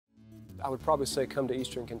I would probably say come to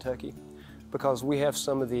Eastern Kentucky because we have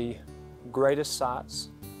some of the greatest sights.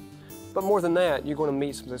 But more than that, you're going to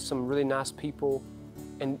meet some really nice people,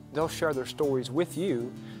 and they'll share their stories with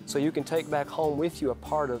you so you can take back home with you a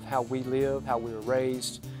part of how we live, how we were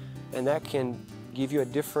raised, and that can give you a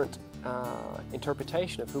different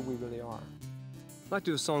interpretation of who we really are. I'd like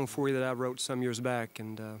to do a song for you that I wrote some years back,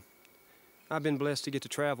 and I've been blessed to get to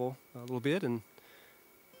travel a little bit, and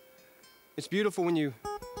it's beautiful when you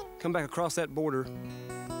come back across that border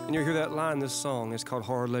and you hear that line in this song. It's called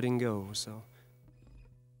Hard Letting Go. So.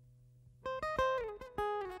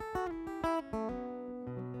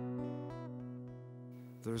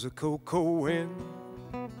 There's a cold, cold wind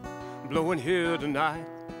blowing here tonight,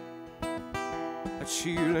 a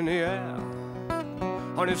chill in the air,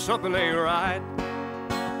 honey, something ain't right.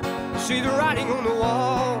 I see the writing on the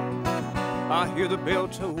wall, I hear the bell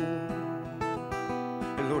toll,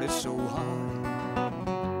 and Lord, it's so hard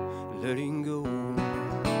letting go.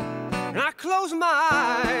 And I close my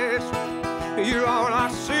eyes, you're all I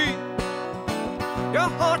see, your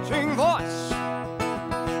haunting voice,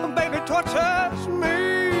 baby, tortures me.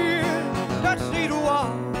 Touch these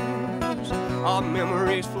walls, our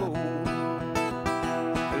memories flow,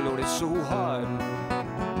 and Lord, it's so hard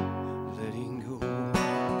letting go.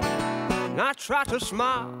 And I try to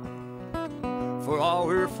smile for all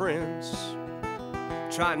her friends,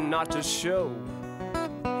 trying not to show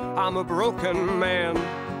I'm a broken man,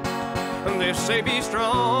 and they say be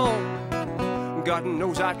strong, God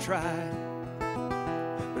knows I tried,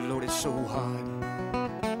 but Lord, it's so hard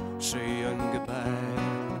saying goodbye.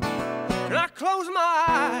 And I close my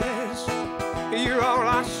eyes, you're all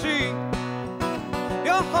I see,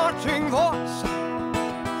 your haunting voice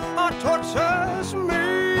tortures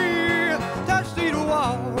me. Touch these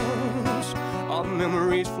walls, our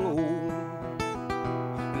memories flow,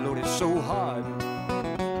 Lord, it's so hard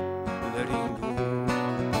letting go.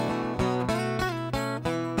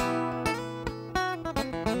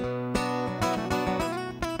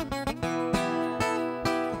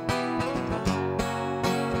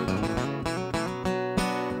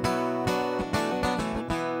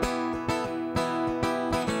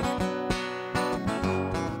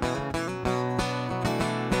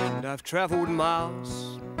 I've traveled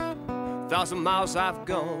miles, 1,000 miles I've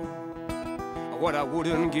gone, what I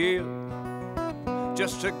wouldn't give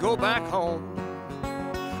just to go back home.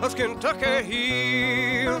 Those Kentucky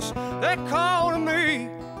hills, they call to me,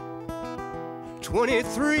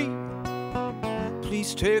 23,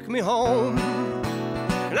 please take me home.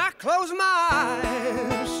 And I close my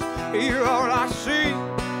eyes, you're all I see,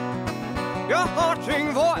 your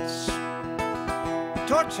haunting voice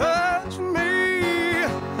tortures me.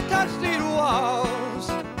 Touch these walls,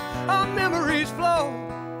 our memories flow,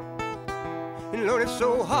 and Lord, it's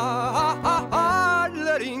so hard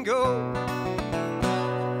letting go.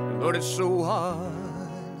 Lord, it's so hard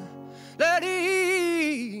letting